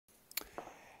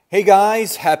Hey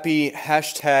guys, happy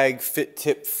hashtag Fit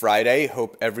Tip Friday.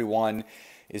 Hope everyone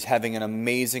is having an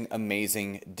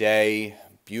amazing day.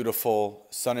 Beautiful,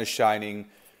 sun is shining.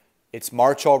 It's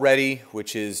March already,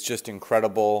 which is just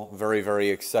incredible. Very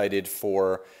excited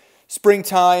for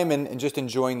springtime and just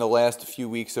enjoying the last few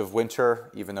weeks of winter,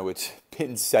 even though it's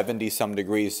been 70 some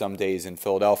degrees some days in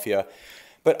Philadelphia.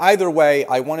 But either way,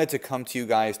 I wanted to come to you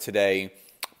guys today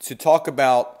to talk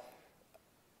about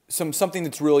something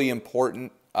that's really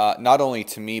important, not only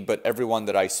to me, but everyone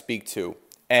that I speak to.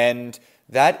 And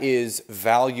that is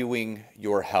valuing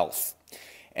your health.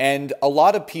 And a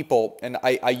lot of people, and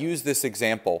I use this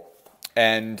example,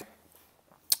 and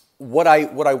what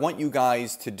I want you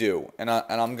guys to do, and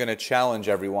I'm going to challenge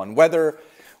everyone, whether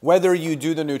you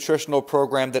do the nutritional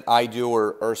program that I do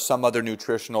or some other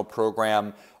nutritional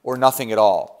program or nothing at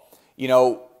all. You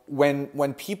know,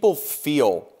 when people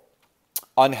feel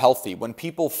unhealthy, when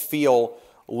people feel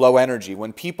low energy,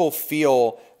 when people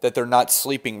feel that they're not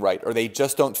sleeping right, or they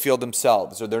just don't feel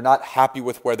themselves, or they're not happy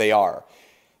with where they are,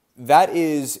 that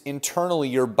is internally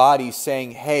your body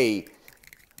saying, hey,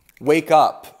 wake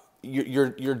up.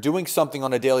 You're doing something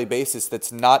on a daily basis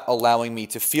that's not allowing me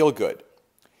to feel good.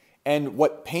 And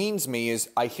what pains me is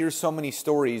I hear so many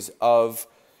stories of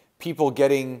people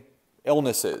getting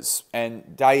illnesses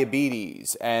and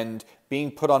diabetes and being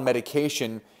put on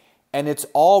medication, and it's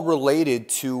all related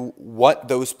to what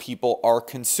those people are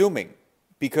consuming.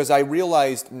 Because I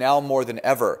realized now more than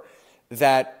ever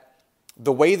that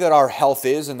the way that our health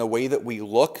is and the way that we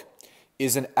look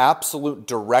is an absolute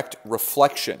direct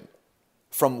reflection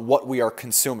from what we are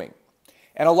consuming.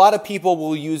 And a lot of people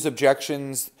will use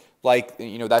objections like,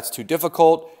 that's too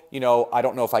difficult, I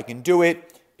don't know if I can do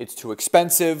it, it's too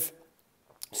expensive.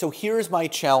 So here's my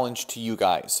challenge to you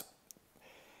guys.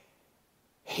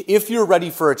 If you're ready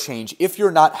for a change, if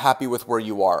you're not happy with where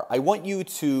you are, I want you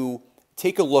to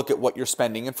take a look at what you're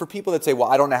spending. And for people that say, well,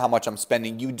 I don't know how much I'm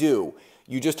spending, you do.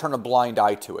 You just turn a blind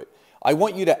eye to it. I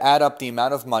want you to add up the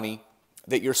amount of money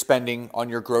that you're spending on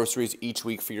your groceries each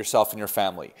week for yourself and your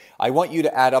family. I want you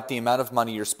to add up the amount of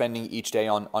money you're spending each day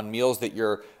on meals that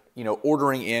you're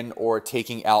ordering in or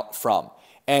taking out from.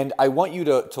 And I want you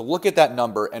to look at that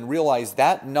number and realize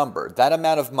that number, that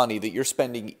amount of money that you're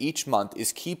spending each month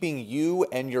is keeping you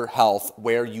and your health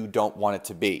where you don't want it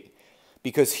to be.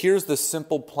 Because here's the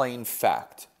simple, plain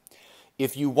fact.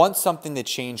 If you want something to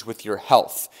change with your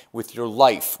health, with your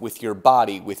life, with your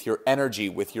body, with your energy,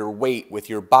 with your weight, with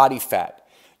your body fat,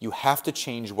 you have to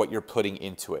change what you're putting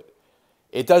into it.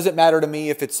 It doesn't matter to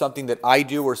me if it's something that I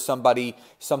do or something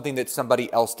that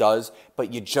somebody else does,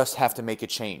 but you just have to make a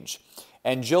change.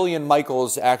 And Jillian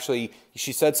Michaels actually,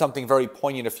 she said something very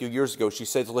poignant a few years ago. She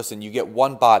said, listen, you get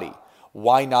one body.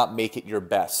 Why not make it your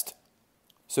best?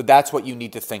 So that's what you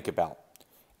need to think about.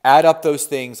 Add up those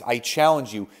things. I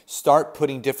challenge you, start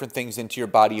putting different things into your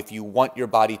body if you want your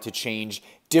body to change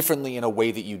differently in a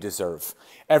way that you deserve.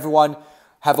 Everyone,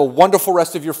 have a wonderful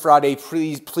rest of your Friday.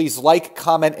 Please like,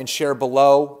 comment, and share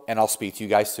below, and I'll speak to you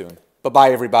guys soon.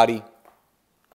 Bye-bye, everybody.